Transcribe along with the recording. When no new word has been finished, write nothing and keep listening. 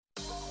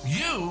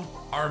You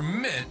are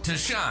meant to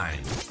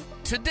shine.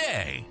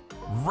 Today,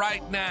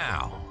 right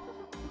now.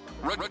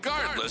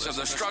 Regardless of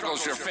the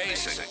struggles you're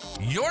facing,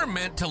 you're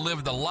meant to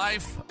live the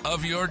life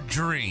of your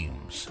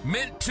dreams.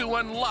 Meant to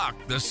unlock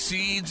the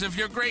seeds of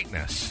your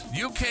greatness.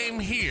 You came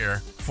here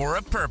for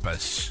a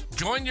purpose.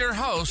 Join your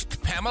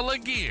host, Pamela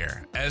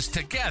Gear, as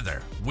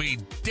together we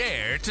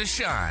dare to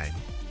shine.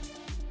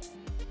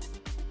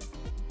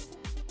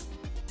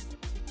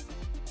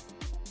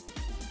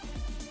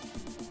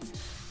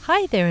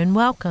 Hi there and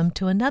welcome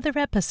to another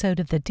episode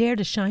of the Dare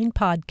to Shine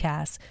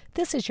podcast.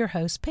 This is your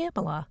host,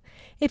 Pamela.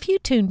 If you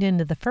tuned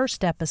into the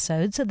first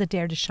episodes of the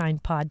Dare to Shine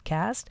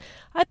podcast,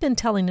 I've been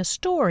telling a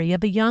story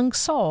of a young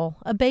soul,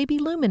 a baby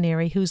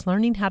luminary who's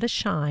learning how to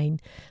shine.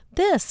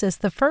 This is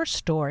the first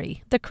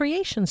story, the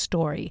creation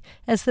story,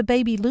 as the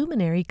baby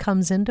luminary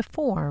comes into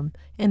form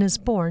and is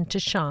born to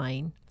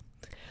shine.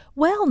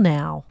 Well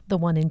now, the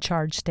one in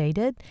charge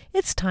stated,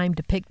 it's time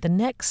to pick the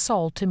next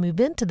soul to move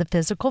into the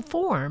physical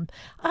form.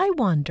 I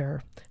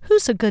wonder,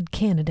 who's a good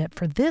candidate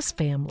for this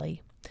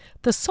family?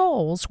 The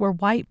souls were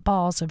white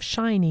balls of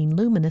shining,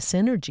 luminous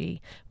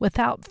energy,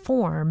 without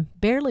form,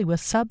 barely with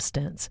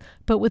substance,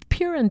 but with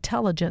pure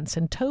intelligence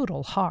and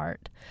total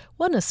heart.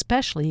 One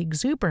especially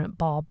exuberant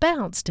ball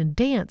bounced and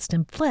danced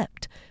and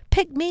flipped.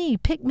 Pick me,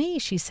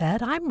 she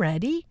said. I'm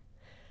ready.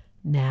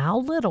 Now,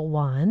 little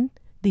one,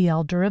 the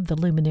elder of the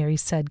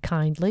luminaries said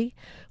kindly,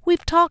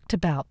 we've talked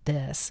about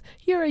this.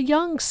 You're a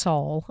young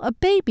soul, a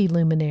baby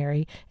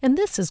luminary, and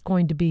this is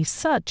going to be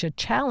such a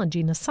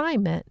challenging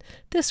assignment.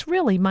 This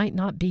really might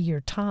not be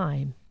your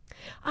time.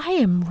 I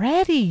am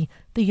ready,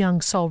 the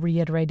young soul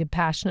reiterated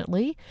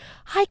passionately.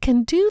 I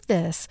can do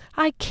this.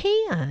 I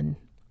can.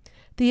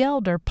 The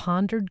elder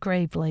pondered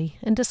gravely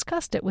and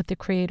discussed it with the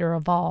creator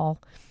of all.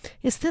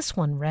 Is this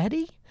one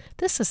ready?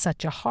 This is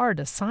such a hard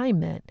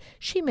assignment.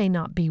 She may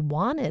not be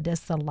wanted as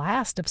the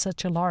last of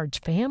such a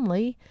large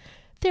family.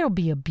 There'll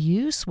be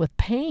abuse with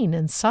pain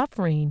and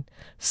suffering.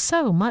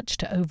 So much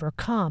to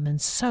overcome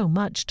and so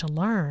much to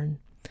learn.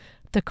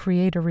 The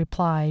creator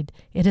replied,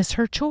 It is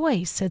her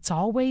choice. It's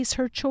always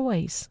her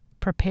choice.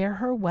 Prepare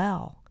her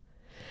well.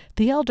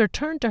 The elder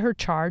turned to her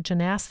charge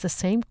and asked the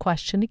same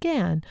question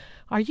again.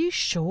 Are you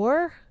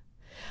sure?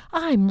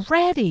 I'm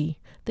ready,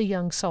 the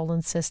young soul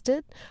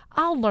insisted.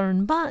 I'll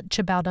learn much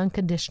about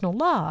unconditional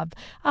love.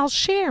 I'll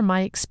share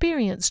my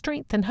experience,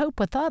 strength, and hope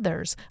with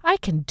others. I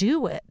can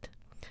do it.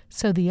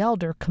 So the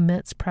elder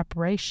commenced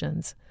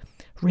preparations.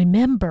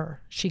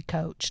 Remember, she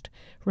coached,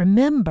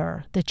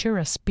 remember that you're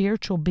a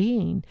spiritual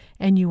being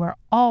and you are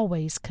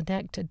always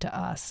connected to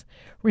us.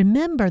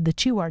 Remember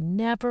that you are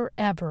never,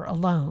 ever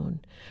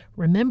alone.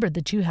 Remember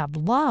that you have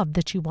love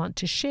that you want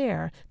to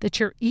share, that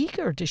you're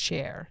eager to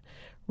share.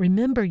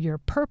 Remember your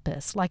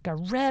purpose like a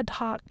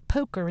red-hot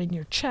poker in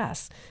your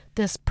chest,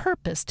 this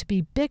purpose to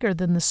be bigger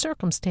than the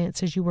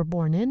circumstances you were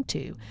born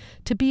into,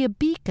 to be a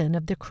beacon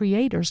of the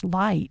Creator's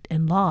light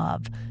and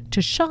love,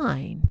 to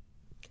shine.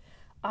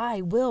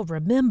 I will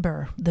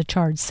remember, the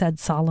charge said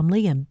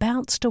solemnly and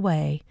bounced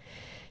away.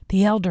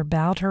 The elder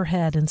bowed her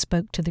head and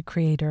spoke to the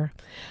Creator.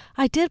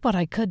 I did what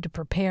I could to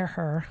prepare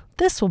her.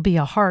 This will be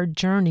a hard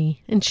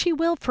journey, and she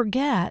will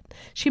forget.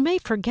 She may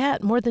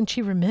forget more than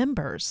she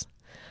remembers.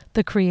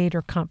 The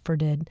Creator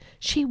comforted.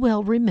 She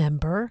will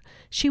remember.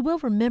 She will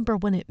remember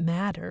when it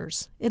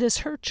matters. It is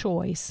her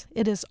choice.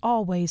 It is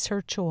always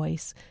her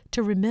choice,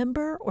 to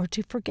remember or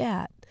to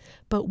forget.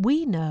 But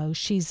we know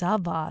she's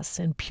of us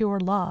in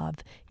pure love,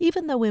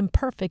 even though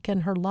imperfect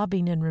in her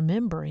loving and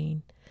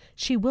remembering.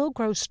 She will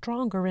grow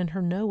stronger in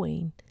her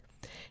knowing.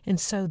 And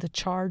so the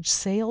charge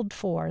sailed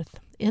forth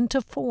into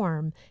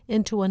form,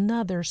 into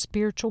another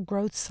spiritual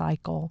growth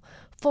cycle,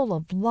 full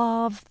of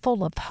love,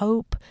 full of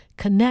hope,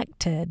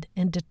 connected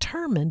and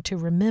determined to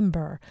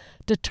remember,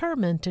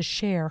 determined to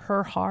share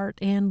her heart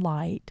and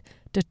light,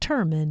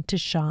 determined to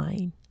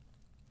shine.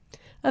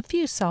 A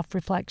few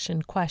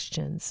self-reflection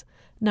questions.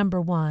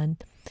 Number 1,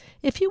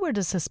 if you were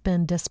to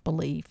suspend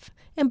disbelief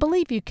and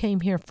believe you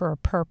came here for a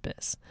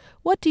purpose,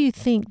 what do you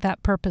think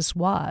that purpose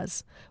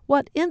was?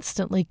 What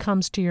instantly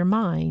comes to your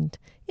mind?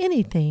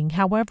 Anything,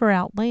 however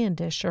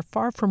outlandish or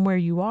far from where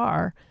you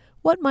are,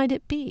 what might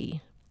it be?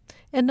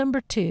 And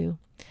number 2,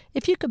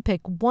 if you could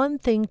pick one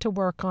thing to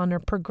work on or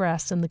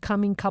progress in the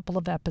coming couple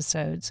of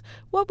episodes,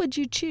 what would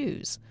you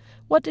choose?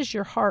 What does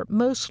your heart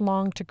most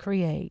long to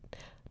create?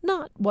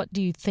 Not what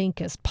do you think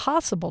is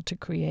possible to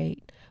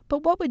create,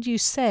 but what would you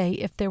say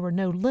if there were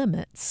no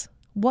limits?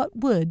 What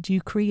would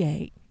you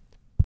create?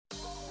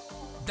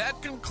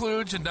 That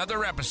concludes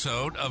another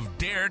episode of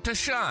Dare to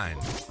Shine.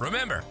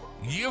 Remember,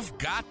 you've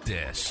got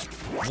this.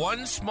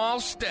 One small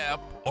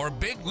step or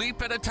big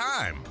leap at a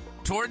time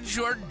towards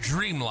your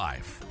dream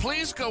life.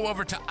 Please go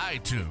over to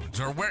iTunes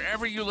or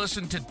wherever you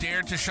listen to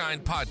Dare to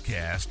Shine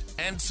podcast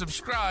and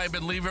subscribe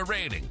and leave a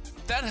rating.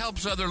 That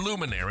helps other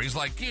luminaries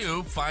like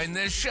you find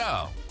this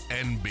show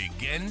and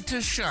begin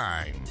to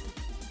shine.